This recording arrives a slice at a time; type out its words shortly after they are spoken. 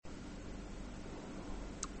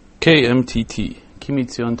KMTT,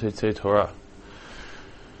 Kimitzion Tetzei Torah.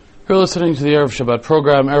 You're listening to the Erev Shabbat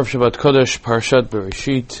program, Erev Shabbat Kodesh, Parshat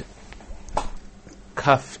Bereshit,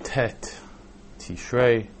 Kaf Tet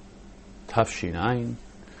Tishrei, Tafshin Ayin.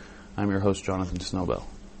 I'm your host, Jonathan Snowbell.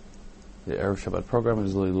 The Erev Shabbat program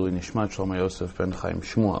is L'ilui Nishmat Shlomo Yosef ben Chaim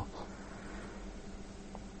Shmuel.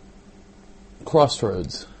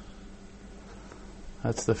 Crossroads.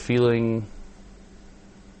 That's the feeling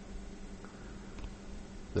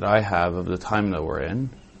that I have of the time that we're in.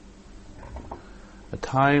 A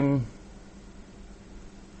time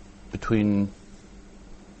between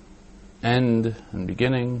end and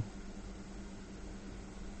beginning,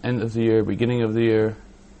 end of the year, beginning of the year.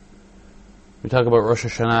 We talk about Rosh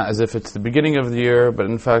Hashanah as if it's the beginning of the year, but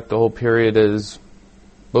in fact the whole period is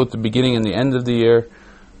both the beginning and the end of the year.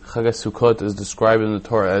 Chag HaSukkot is described in the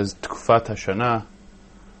Torah as Tkufat HaShanah,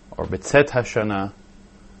 or Betzet HaShanah,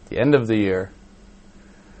 the end of the year.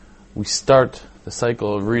 We start the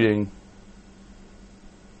cycle of reading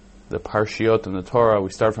the Parshiot in the Torah.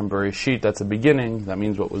 We start from Bereshit, that's the beginning. That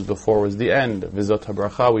means what was before was the end. Vizot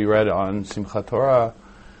HaBracha, we read on Simchat Torah,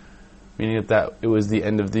 meaning that it was the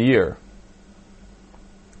end of the year.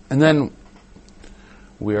 And then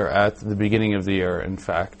we are at the beginning of the year, in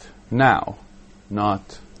fact, now,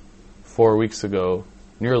 not 4 weeks ago,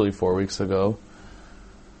 nearly 4 weeks ago,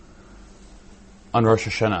 on Rosh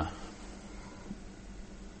Hashanah.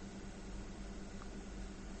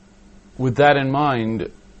 With that in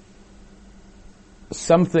mind,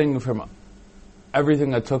 something from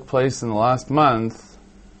everything that took place in the last month,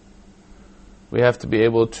 we have to be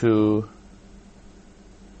able to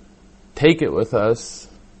take it with us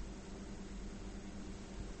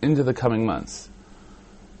into the coming months,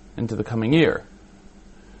 into the coming year.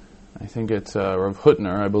 I think it's Rav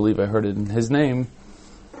Hutner, I believe I heard it in his name,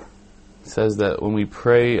 says that when we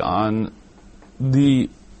pray on the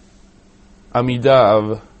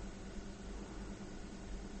Amidah of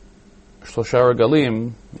Shlosha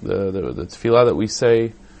Regalim, the tefillah that we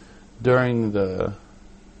say during the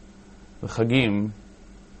Chagim,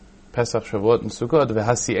 Pesach, Shavuot, and Sukkot,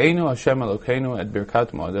 V'hasi'enu Hashem Elokeinu et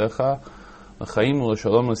birkat mo'adecha l'chaim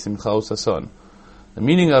u'l'shalom l'simcha u'sason. The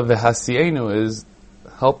meaning of V'hasi'enu is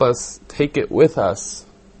help us take it with us,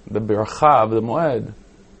 the bircha of the moed,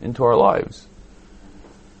 into our lives.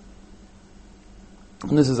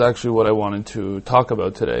 And this is actually what I wanted to talk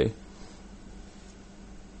about today.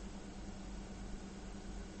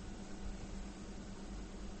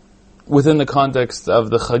 Within the context of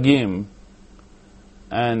the Chagim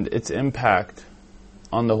and its impact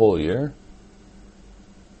on the whole year,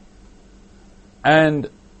 and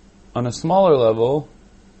on a smaller level,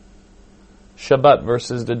 Shabbat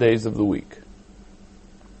versus the days of the week.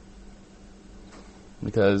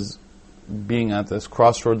 Because being at this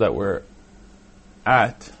crossroad that we're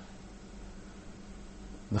at,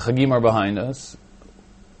 the Chagim are behind us.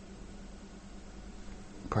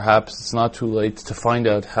 Perhaps it's not too late to find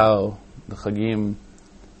out how the Chagim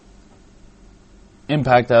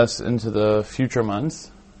impact us into the future months.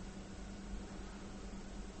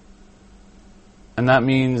 And that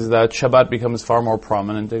means that Shabbat becomes far more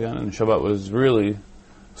prominent again, and Shabbat was really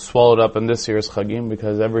swallowed up in this year's Chagim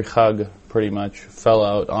because every Chag pretty much fell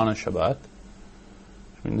out on a Shabbat.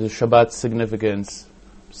 I mean, the Shabbat's significance,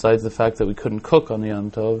 besides the fact that we couldn't cook on the Yom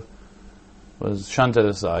Tov, was shunted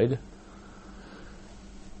aside.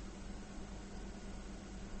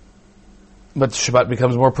 But Shabbat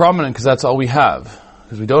becomes more prominent because that's all we have.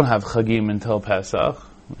 Because we don't have Chagim until Pesach.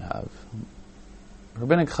 We have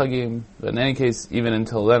Rabbinic Chagim. But in any case, even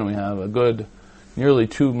until then, we have a good nearly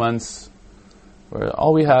 2 months where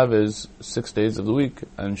all we have is 6 days of the week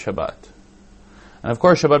and Shabbat. And of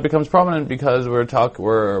course, Shabbat becomes prominent because we're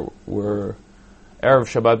Erev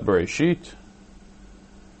Shabbat Bereshit.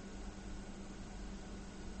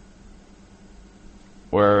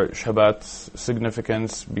 Where Shabbat's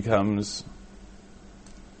significance becomes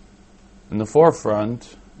in the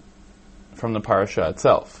forefront from the parasha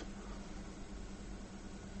itself.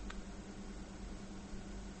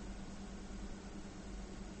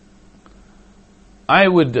 I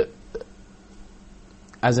would,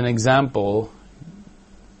 as an example,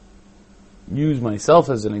 use myself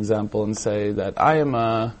as an example and say that I am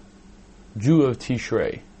a Jew of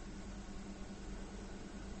Tishrei.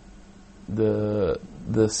 The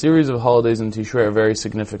series of holidays in Tishrei are very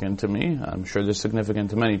significant to me. I'm sure they're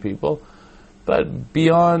significant to many people. But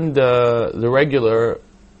beyond the regular,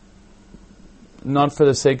 not for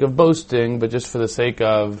the sake of boasting, but just for the sake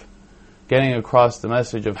of getting across the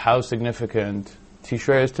message of how significant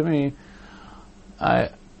Tishrei is to me,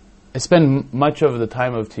 I spend much of the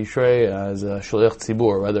time of Tishrei as a Shliach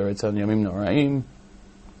Tzibur, whether it's on Yamim Noraim,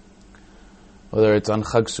 whether it's on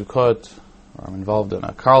Chag Sukkot, or I'm involved in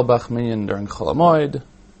a Karlbach minyan during Chol HaMoed.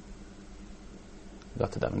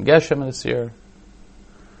 Got to daven Geshem this year.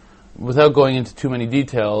 Without going into too many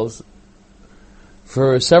details,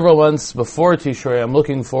 for several months before Tishrei, I'm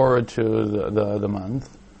looking forward to the month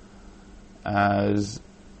as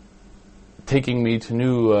taking me to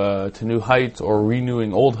new heights or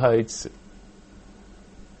renewing old heights.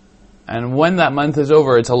 And when that month is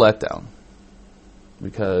over, it's a letdown,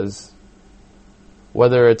 because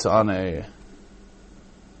whether it's on a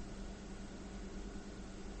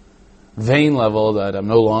vain level that I'm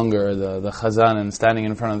no longer the chazan and standing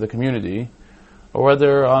in front of the community, or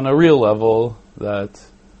whether on a real level that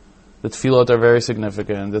the tefillot are very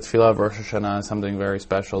significant, the tefillah of Rosh Hashanah is something very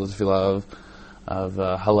special, the tefillah of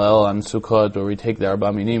Hallel on Sukkot, where we take the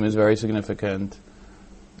Arba Minim, is very significant,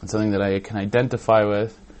 and something that I can identify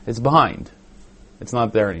with. It's behind. It's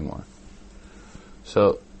not there anymore.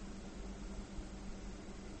 So,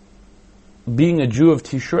 being a Jew of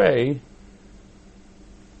Tishrei,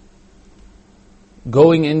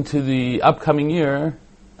 going into the upcoming year,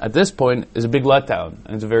 at this point, is a big letdown,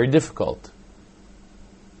 and it's very difficult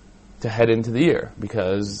to head into the year,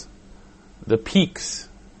 because the peaks,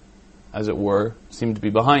 as it were, seem to be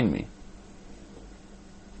behind me.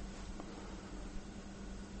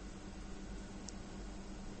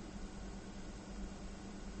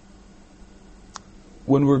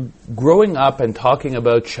 When we're growing up and talking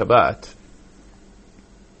about Shabbat,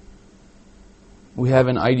 we have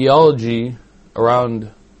an ideology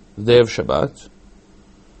around the day of Shabbat,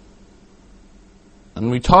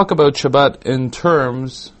 and we talk about Shabbat in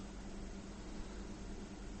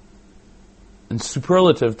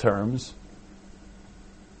superlative terms,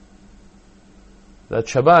 that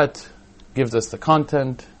Shabbat gives us the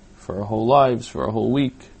content for our whole lives, for our whole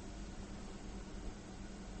week.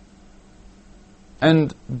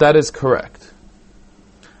 And that is correct.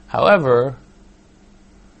 However,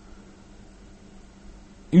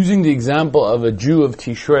 using the example of a Jew of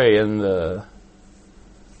Tishrei and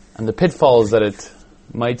the pitfalls that it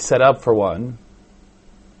might set up for one,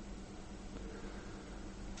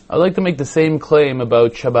 I'd like to make the same claim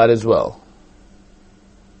about Shabbat as well.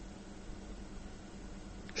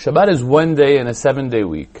 Shabbat is one day in a 7-day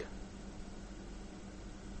week.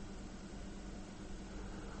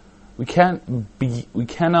 We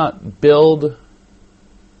cannot build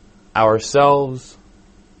ourselves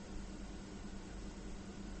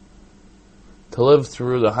to live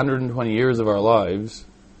through the 120 years of our lives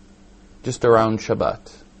just around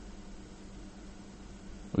Shabbat.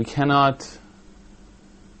 We cannot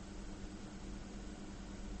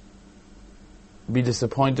be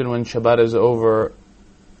disappointed when Shabbat is over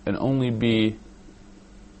and only be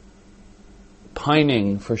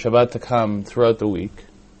pining for Shabbat to come throughout the week.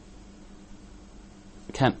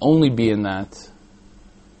 We can't only be in that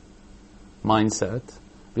mindset,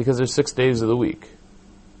 because there's 6 days of the week.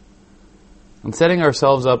 And setting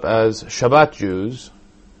ourselves up as Shabbat Jews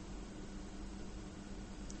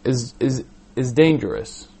is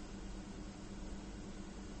dangerous,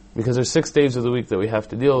 because there's 6 days of the week that we have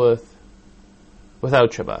to deal with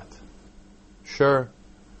without Shabbat. Sure,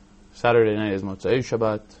 Saturday night is Motzei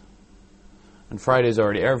Shabbat, and Friday is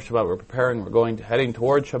already Erev Shabbat. We're preparing, heading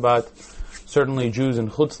towards Shabbat. Certainly Jews in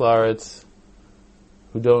Chutz La'aretz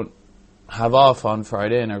who don't have off on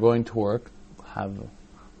Friday and are going to work have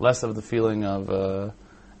less of the feeling of Erev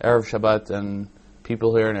Shabbat than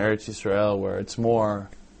people here in Eretz Yisrael, where it's more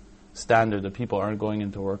standard that people aren't going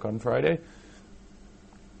into work on Friday.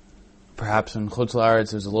 Perhaps in Chutz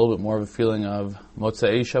La'aretz there's a little bit more of a feeling of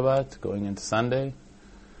Motzei Shabbat, going into Sunday.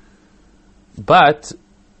 But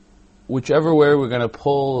whichever way we're going to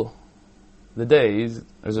pull the days,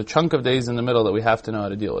 there's a chunk of days in the middle that we have to know how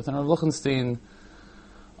to deal with. And Rav Lichtenstein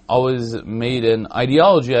always made an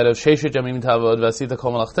ideology out of Sheshet Yamim Tavod V'asita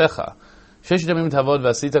Kol Malachtecha. Sheshet Yamim Tavod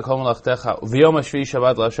V'asita Kol Malachtecha V'yom HaShvi'i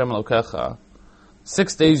Shabbat L'Hashem Elokecha.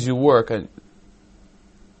 6 days you work and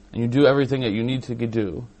you do everything that you need to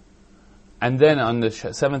do. And then on the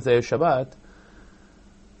 7th day of Shabbat,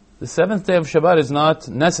 the 7th day of Shabbat is not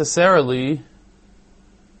necessarily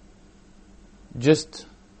just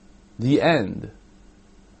the end,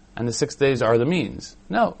 and the 6 days are the means.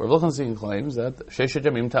 No, Rav Lichtenstein claims that Sheshet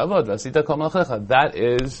Yamim Ta'avod V'asita Kol Malachecha, that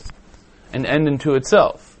is an end unto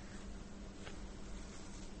itself.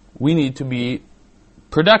 We need to be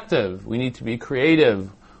productive. We need to be creative.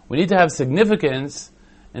 We need to have significance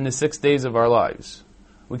in the 6 days of our lives.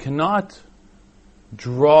 We cannot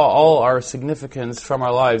draw all our significance from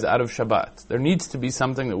our lives out of Shabbat. There needs to be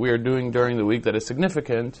something that we are doing during the week that is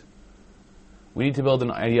significant. We need to build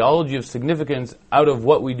an ideology of significance out of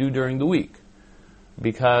what we do during the week.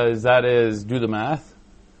 because that is, do the math,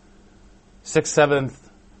 6/7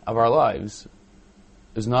 of our lives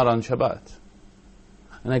is not on Shabbat.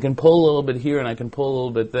 And I can pull a little bit here and I can pull a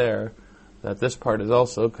little bit there, that this part is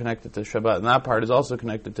also connected to Shabbat and that part is also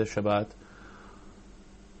connected to Shabbat.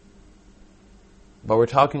 But we're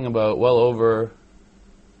talking about well over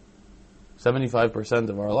 75%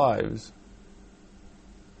 of our lives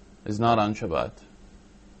is not on Shabbat.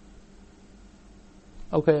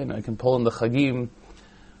 Okay, and I can pull in the Chagim,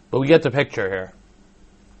 but we get the picture here.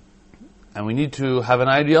 And we need to have an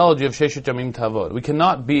ideology of Sheshet Yamim Tavod. We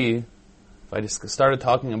cannot be, if I just started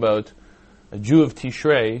talking about a Jew of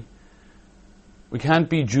Tishrei, we can't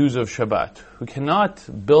be Jews of Shabbat. We cannot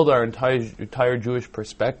build our entire Jewish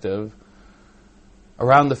perspective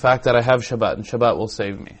around the fact that I have Shabbat and Shabbat will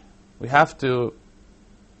save me. We have to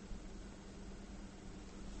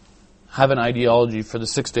have an ideology for the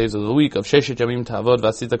 6 days of the week of Sheshet Yamim Tavod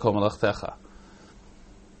V'asita Kol Malachtecha.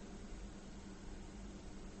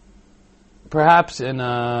 Perhaps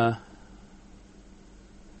again,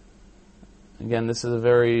 this is a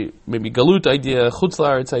very maybe galut idea, chutz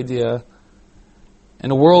la'aretz idea,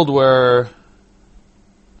 in a world where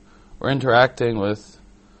we're interacting with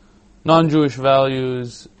non-Jewish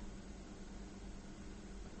values,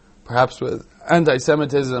 perhaps with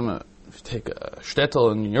anti-Semitism. If you take a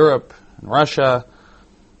shtetl in Europe, in Russia,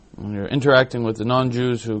 when you're interacting with the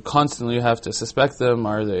non-Jews who constantly have to suspect them,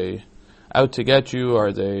 are they out to get you?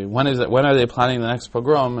 When are they planning the next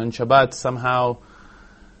pogrom? And Shabbat somehow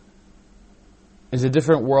is a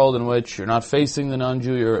different world in which you're not facing the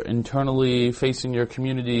non-Jew, you're internally facing your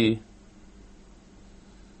community,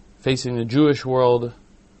 facing the Jewish world,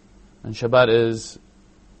 and Shabbat is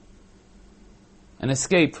an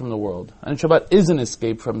escape from the world. And Shabbat is an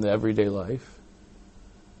escape from the everyday life.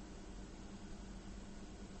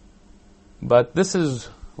 But this is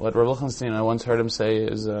what Rav Lichtenstein, I once heard him say,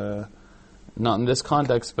 is not in this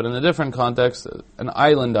context, but in a different context, an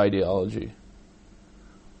island ideology,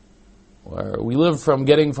 where we live from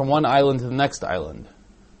getting from one island to the next island.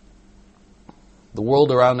 The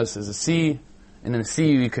world around us is a sea, and in a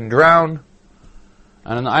sea you can drown,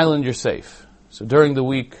 and on an island you're safe. So during the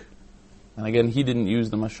week, and again he didn't use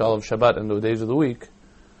the mashal of Shabbat and the days of the week,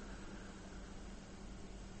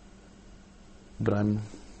 but I'm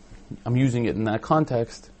using it in that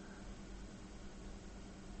context.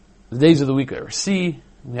 The days of the week are a sea,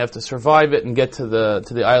 we have to survive it and get to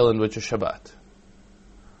the island, which is Shabbat.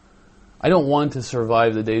 I don't want to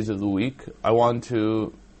survive the days of the week. I want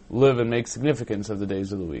to live and make significance of the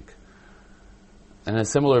days of the week. In a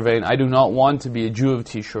similar vein, I do not want to be a Jew of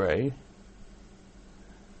Tishrei,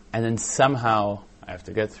 and then somehow I have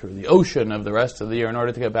to get through the ocean of the rest of the year in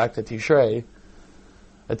order to get back to Tishrei.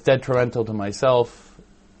 That's detrimental to myself.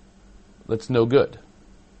 That's no good.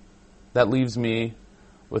 That leaves me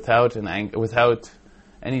without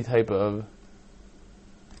any type of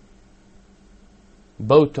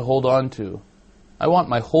boat to hold on to. I want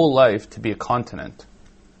my whole life to be a continent,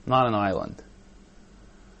 not an island.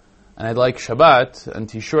 And I'd like Shabbat and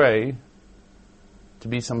Tishrei to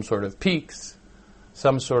be some sort of peaks,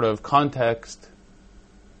 some sort of context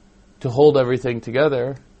to hold everything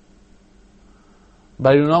together.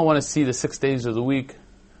 But I do not want to see the 6 days of the week,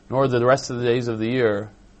 nor the rest of the days of the year,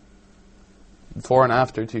 before and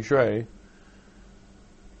after Tishrei,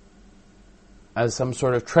 as some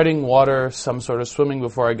sort of treading water, some sort of swimming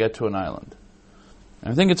before I get to an island.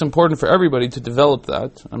 And I think it's important for everybody to develop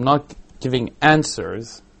that. I'm not giving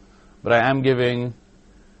answers, but I am giving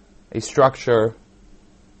a structure,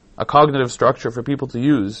 a cognitive structure for people to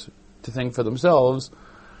use, to think for themselves,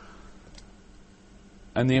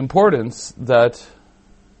 and the importance that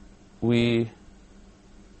we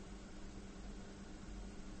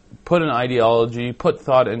put an ideology, put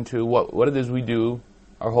thought into what it is we do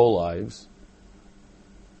our whole lives,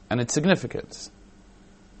 and its significance.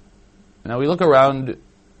 Now we look around,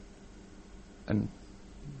 and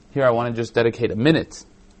here I want to just dedicate a minute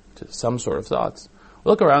to some sort of thoughts. We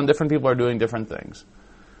look around, different people are doing different things.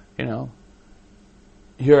 You know,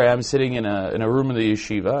 here I am sitting in a room in the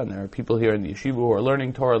yeshiva, and there are people here in the yeshiva who are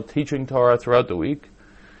learning Torah, teaching Torah throughout the week.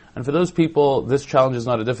 And for those people, this challenge is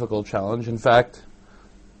not a difficult challenge. In fact,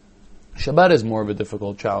 Shabbat is more of a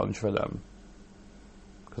difficult challenge for them.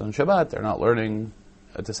 Because on Shabbat, they're not learning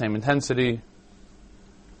at the same intensity.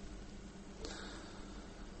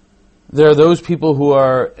 There are those people who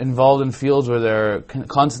are involved in fields where they're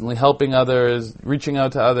constantly helping others, reaching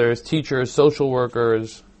out to others, teachers, social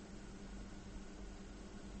workers.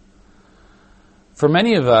 For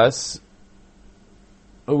many of us,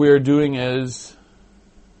 what we are doing is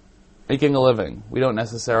making a living. We don't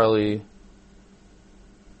necessarily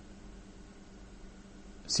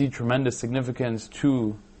see tremendous significance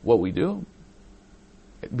to what we do,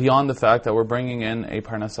 beyond the fact that we're bringing in a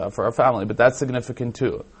parnasa for our family. But that's significant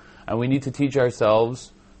too. And we need to teach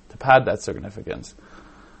ourselves to pad that significance.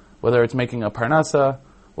 Whether it's making a parnasa,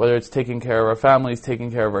 whether it's taking care of our families,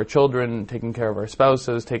 taking care of our children, taking care of our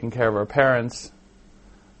spouses, taking care of our parents.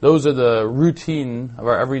 Those are the routine of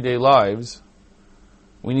our everyday lives.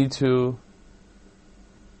 We need to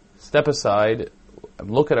step aside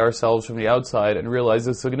and look at ourselves from the outside and realize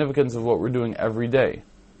the significance of what we're doing every day.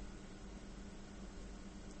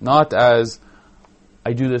 Not as,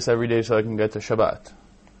 I do this every day so I can get to Shabbat,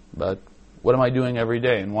 but what am I doing every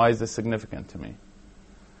day and why is this significant to me?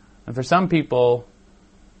 And for some people,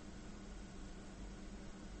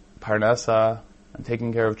 parnasa and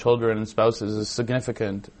taking care of children and spouses is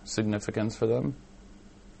significance for them.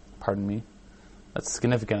 Pardon me. That's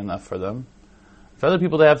significant enough for them. For other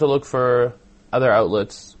people, they have to look for other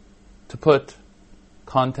outlets to put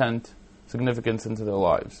content, significance into their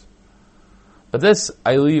lives. But this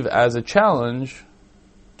I leave as a challenge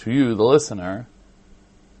to you, the listener,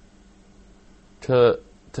 to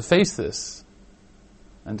face this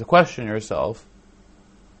and to question yourself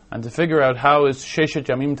and to figure out how is Sheshet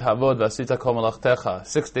Yamim Ta'avod V'asita Kol Malachtecha,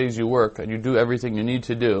 6 days you work and you do everything you need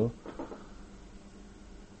to do,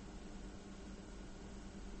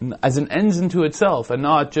 as an ends into itself and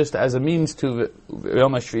not just as a means to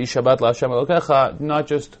Yom HaShvi'i Shabbat LaHashem Elokecha, not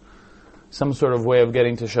just some sort of way of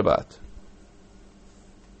getting to Shabbat.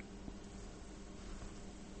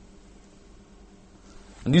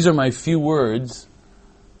 And these are my few words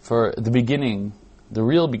for the beginning, the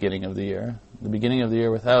real beginning of the year, the beginning of the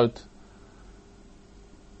year without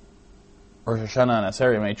Rosh Hashanah and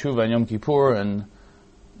Aseret Yemei Tshuva and Yom Kippur and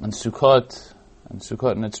Sukkot and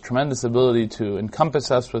its tremendous ability to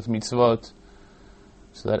encompass us with mitzvot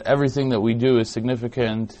so that everything that we do is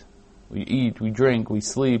significant. We eat, we drink, we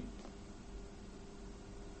sleep.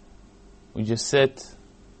 We just sit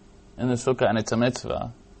in the sukkah and it's a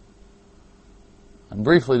mitzvah. And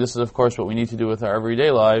briefly, this is of course what we need to do with our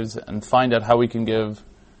everyday lives and find out how we can give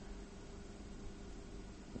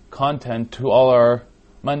content to all our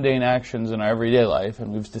mundane actions in our everyday life,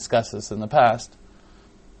 and we've discussed this in the past.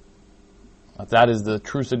 But that is the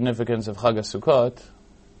true significance of Chag HaSukkot,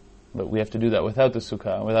 but we have to do that without the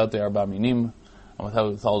sukkah, without the Arba Minim, and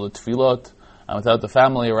without all the tefillot, and without the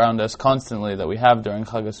family around us constantly that we have during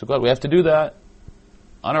Chag HaSukkot. We have to do that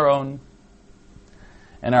on our own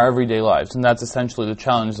in our everyday lives, and that's essentially the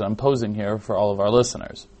challenge that I'm posing here for all of our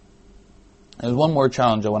listeners. There's one more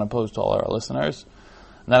challenge I want to pose to all our listeners,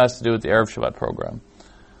 and that has to do with the Erev Shabbat program.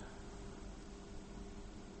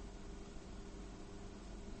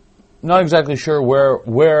 Not exactly sure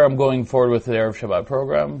where I'm going forward with the Erev Shabbat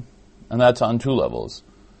program, and that's on two levels.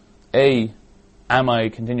 A, am I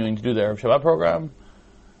continuing to do the Erev Shabbat program?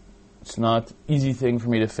 It's not an easy thing for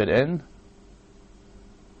me to fit in,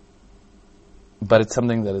 but it's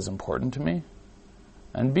something that is important to me.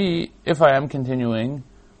 And B, if I am continuing,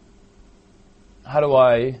 how do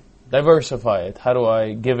I diversify it? How do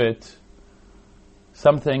I give it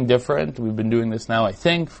something different? We've been doing this now, I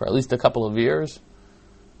think, for at least a couple of years.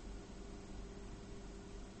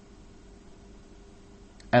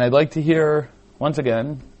 And I'd like to hear, once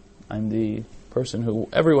again, I'm the person who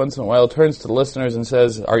every once in a while turns to the listeners and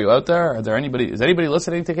says, are you out there? Is anybody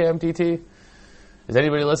listening to KMTT? Is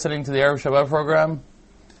anybody listening to the Erev Shabbat program?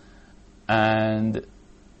 And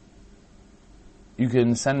you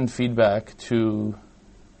can send feedback to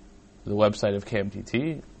the website of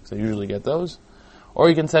KMTT, because I usually get those. Or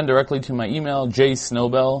you can send directly to my email,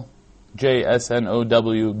 jsnowbell,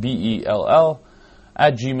 JSNOWBELL,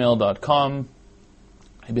 @gmail.com.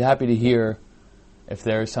 I'd be happy to hear if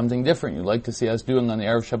there's something different you'd like to see us doing on the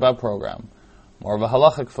Erev Shabbat program. More of a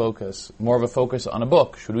halachic focus, more of a focus on a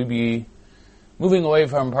book. Should we be moving away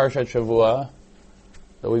from Parshat Shavua,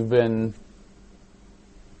 though we've been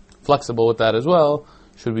flexible with that as well?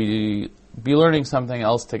 Should we be learning something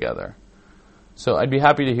else together? So I'd be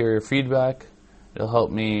happy to hear your feedback. It'll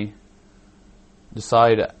help me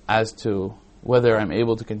decide as to whether I'm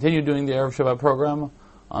able to continue doing the Erev Shabbat program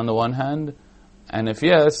on the one hand, and if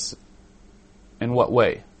yes, in what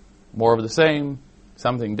way? More of the same,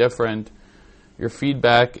 something different. Your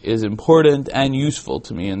feedback is important and useful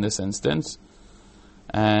to me in this instance,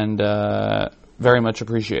 and very much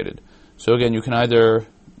appreciated. So again, you can either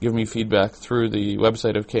give me feedback through the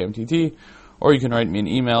website of KMTT, or you can write me an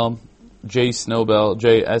email, jsnowbell,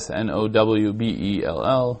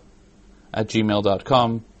 JSNOWBELL,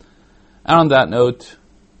 @gmail.com. And on that note,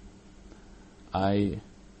 I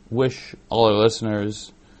wish all our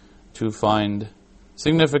listeners to find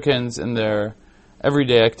significance in their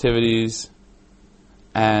everyday activities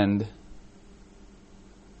And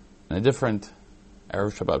in a different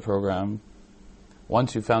Erev Shabbat program,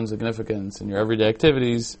 once you've found significance in your everyday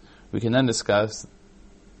activities, we can then discuss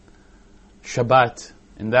Shabbat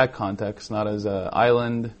in that context, not as an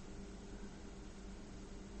island,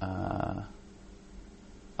 a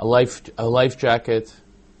life jacket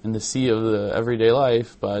in the sea of the everyday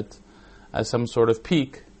life, but as some sort of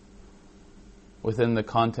peak within the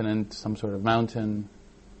continent, some sort of mountain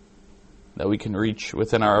that we can reach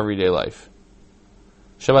within our everyday life.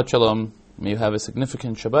 Shabbat Shalom. May you have a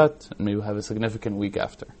significant Shabbat, and may you have a significant week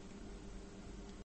after.